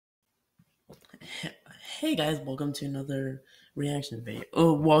Hey guys, welcome to another reaction video.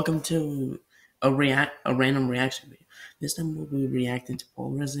 Oh, welcome to a random reaction video. This time we'll be reacting to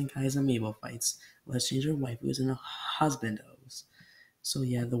Polaris ZenKai's Amiibo fights. Let's change our waifus into Husbandos. So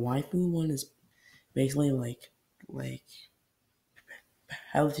yeah, the waifu one is basically like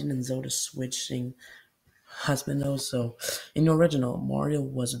Paladin and Zelda switching Husbandos. So in the original, Mario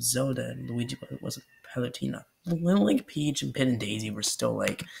was Zelda and Luigi was Palutena. Link, Peach, and Pit and Daisy were still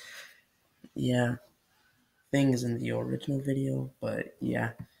things in the original video, but yeah,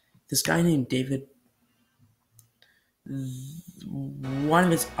 this guy named David, one of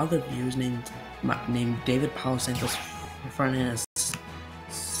his other viewers named David Paulo Santos Fernandez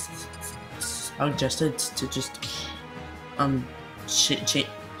suggested to just to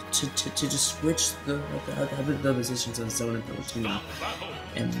just switch the positions of Zone and Palutena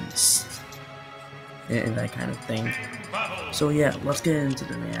and that kind of thing. So yeah, let's get into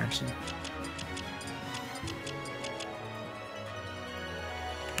the reaction.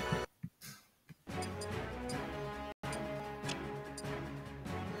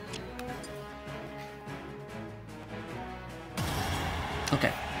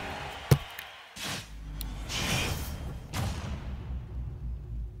 Okay.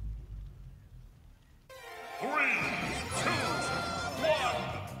 Three, two, one,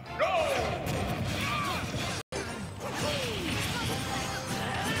 go!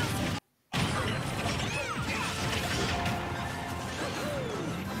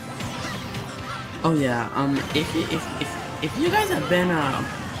 Oh yeah. If you guys have been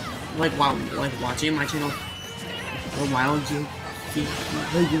watching my channel for a while,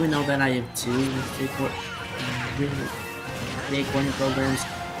 you would know that I have two recording programs.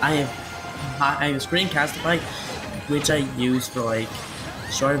 I have Screencastify, which I use for like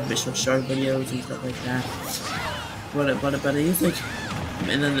short videos and stuff like that. But I use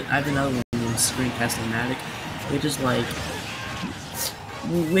and then I have another one named Screencast-O-Matic, which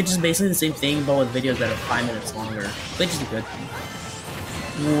is basically the same thing but with videos that are 5 minutes longer, which is good.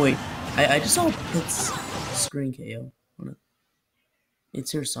 Wait, I just saw Pit's screen KO. It's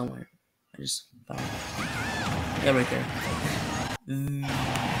here somewhere. I just thought. Yeah, right there.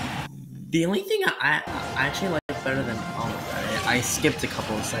 The only thing I actually like better than I skipped a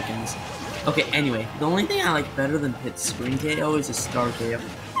couple of seconds. Okay, anyway, the only thing I like better than Pit's screen KO is a star KO.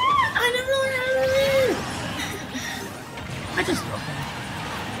 I never really had it. I just love that.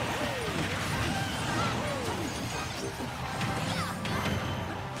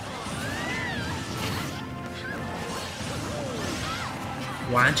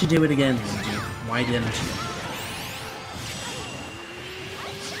 Why don't you do it again, Luigi? Why didn't you?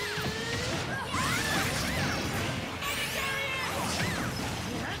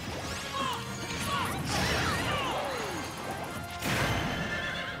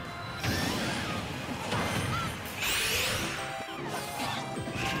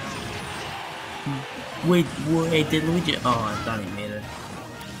 Wait, did Luigi? Oh, I thought he made it.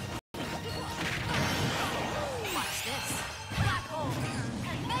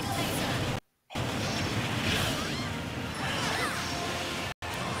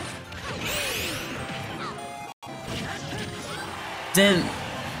 Then,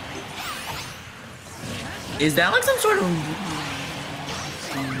 is that like some sort of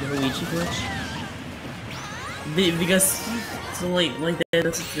Luigi glitch? Because so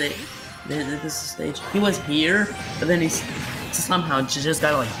that's the stage. He was here, but then he's somehow just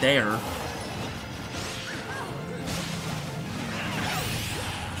got like there.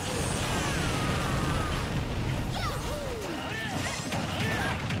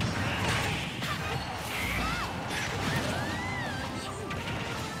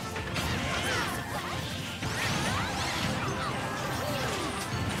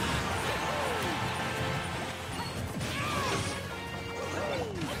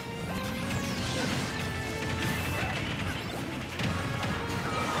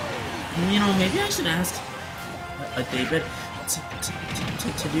 You know, maybe I should ask David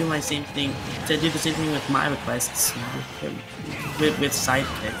to do my same thing, to do the same thing with my requests with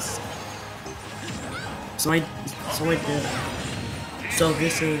sidekicks. So I did. So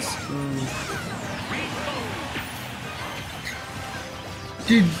this is.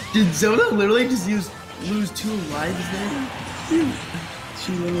 Did Zelda literally just lose 2 lives there?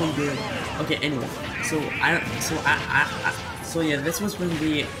 She literally did. Okay. Anyway, so yeah, this was when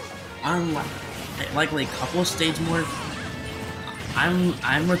the unlikely couple stage more.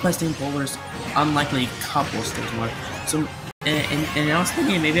 I'm requesting Polaris unlikely couple stage more. So and I was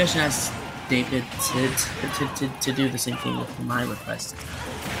thinking maybe I should ask David to do the same thing with my request.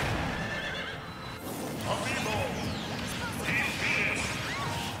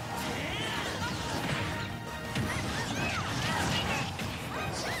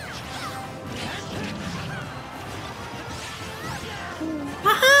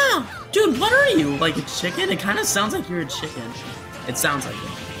 are you? Like a chicken? It kind of sounds like you're a chicken. It sounds like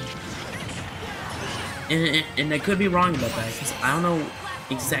it. And I could be wrong about that, because I don't know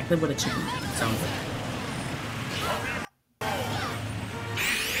exactly what a chicken sounds like.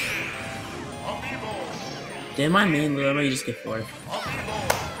 Did my main literally just get fourth?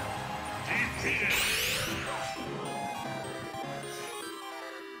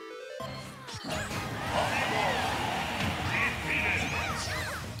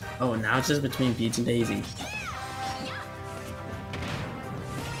 Oh, now it's just between Peach and Daisy.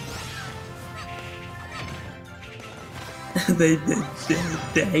 they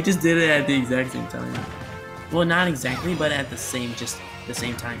just did it at the exact same time. Well, not exactly, but at the same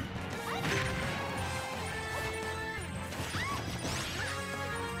time.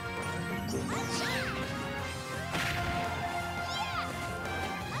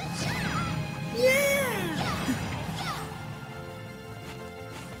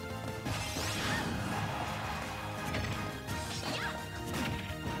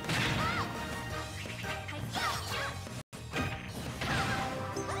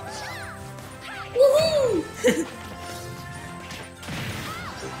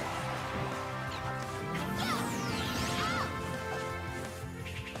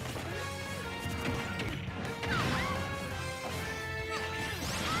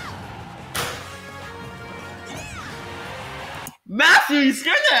 Matthew, you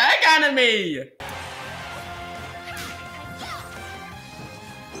scared the heck out of me!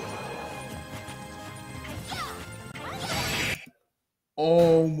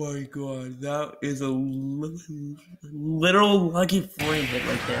 Oh my god, that is a literal lucky flame hit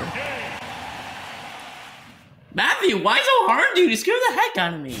right there. Matthew, why so hard, dude? You scared the heck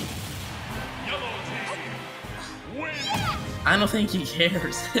out of me. I don't think he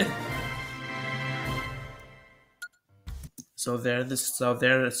cares. So there are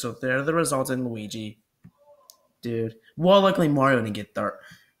the results in Luigi, dude. Well, luckily Mario didn't get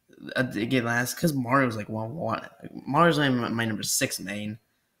last because Mario's like Mario's my number 6 main.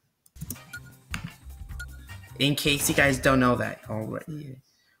 In case you guys don't know that already.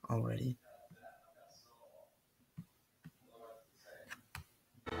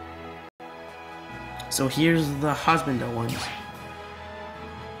 So here's the Husbandos ones.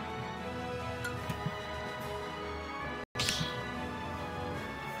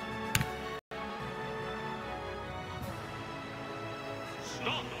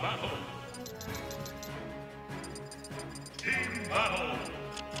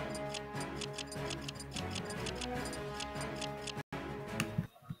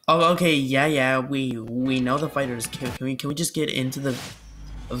 Oh, okay, yeah, we know the fighters. Can we just get into the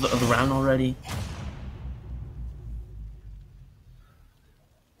round already?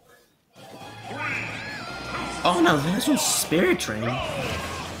 Oh no, this one's Spirit Train. I'm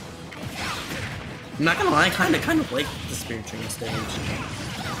not gonna lie, I kind of like the Spirit Train stage.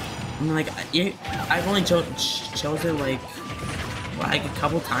 I mean, like, I've only chose it like a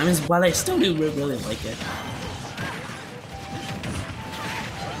couple times, but I still do really like it.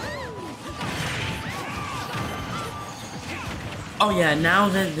 Oh yeah, now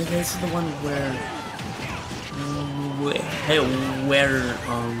that this is the one where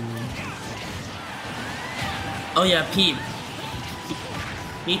oh yeah, Peach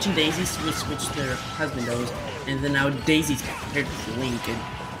and Daisy switched their Husbandos, and then now Daisy's paired with Link,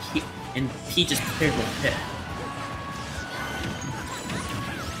 and Peach is paired with Pit.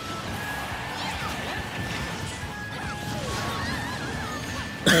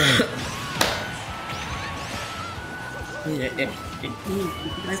 Yeah, if you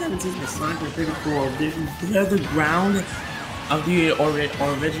guys haven't seen the Sonic, they're pretty cool. They're the ground of the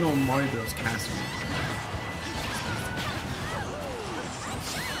original Mario Bros. Castle.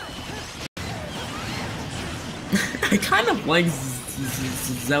 I kind of like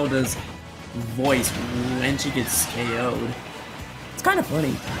Zelda's voice when she gets KO'd. It's kind of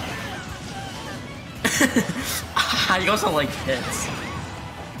funny. I also like hits.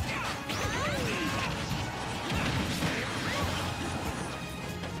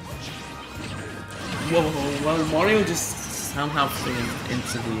 Well, Mario just somehow flew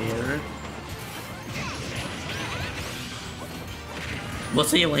into the air. We'll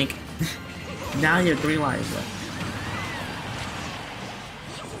see you, Link. Now you have 3 lives left.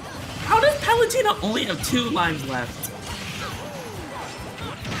 How does Palutena only have 2 lives left?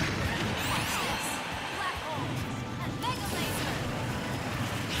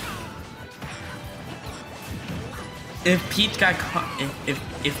 If Peach got caught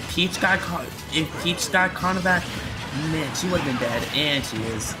of that, man, she would have been dead, and she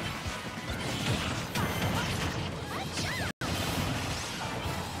is.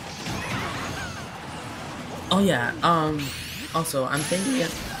 Oh yeah. Also, I'm thinking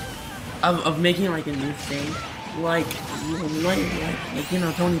of making like a new thing, like you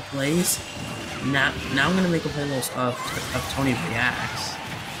know, Tony plays. Now I'm gonna make a playlist of Tony reacts.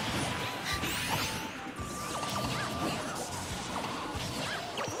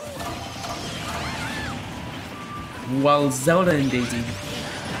 While Zelda and Daisy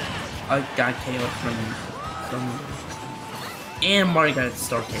got KO'd from and Mario got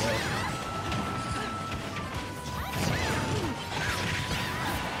star KO.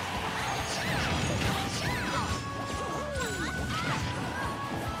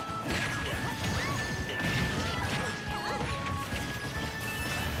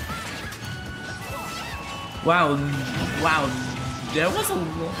 Wow, there was a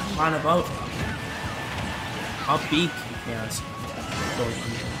lot about upbeat chaos.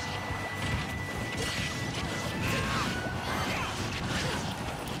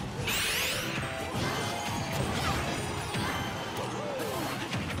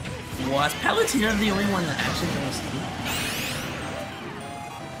 Was Palutena the only one that actually fell asleep?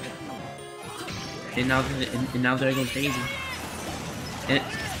 And now there goes Daisy.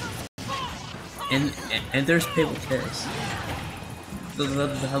 And there's Pale Kiss. The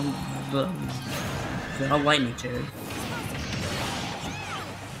lightning chair.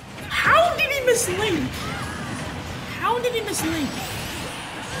 How did he miss Link? How did he miss Link?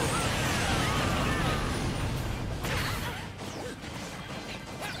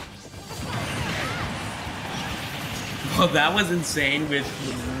 Well, that was insane with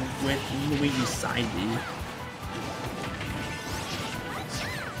Luigi's side B.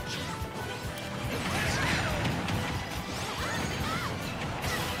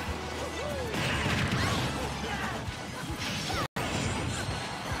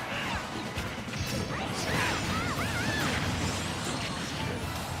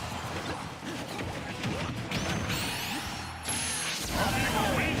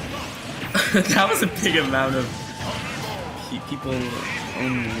 That was a big amount of people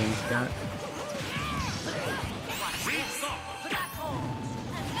owning that.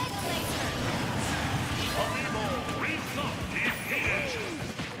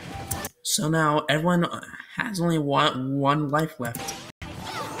 So now everyone has only one life left.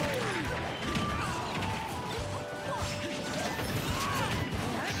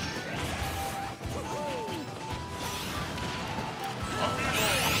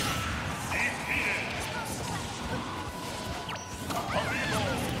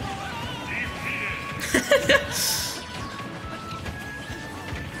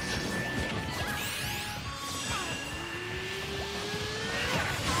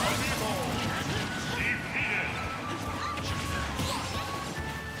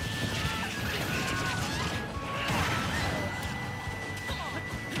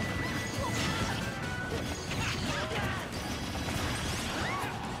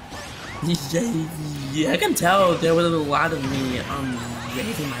 Yeah, I can tell there was a lot of me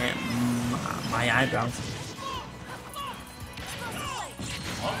raising my eyebrows.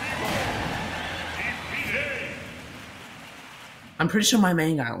 I'm pretty sure my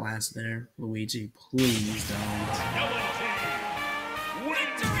main got last there. Luigi, please don't.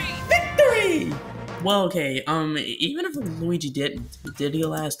 Victory! Well, okay. Even if Luigi did go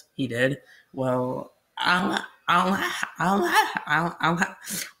last, he did. Well, oh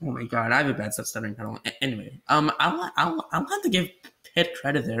my god, I have a bad stuttering pedal. Anyway, I'll have to give Pit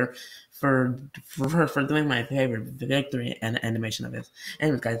credit there for doing my favorite victory and animation of it.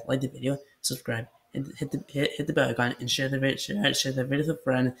 Anyways, guys, like the video, subscribe, and hit the bell icon, and share the video with a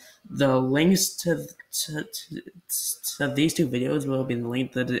friend. The links to these two videos will be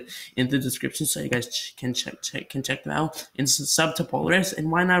linked in the description, so you guys can check them out. And sub to Polaris,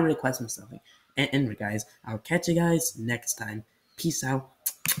 and why not request me something? And guys, I'll catch you guys next time. Peace out.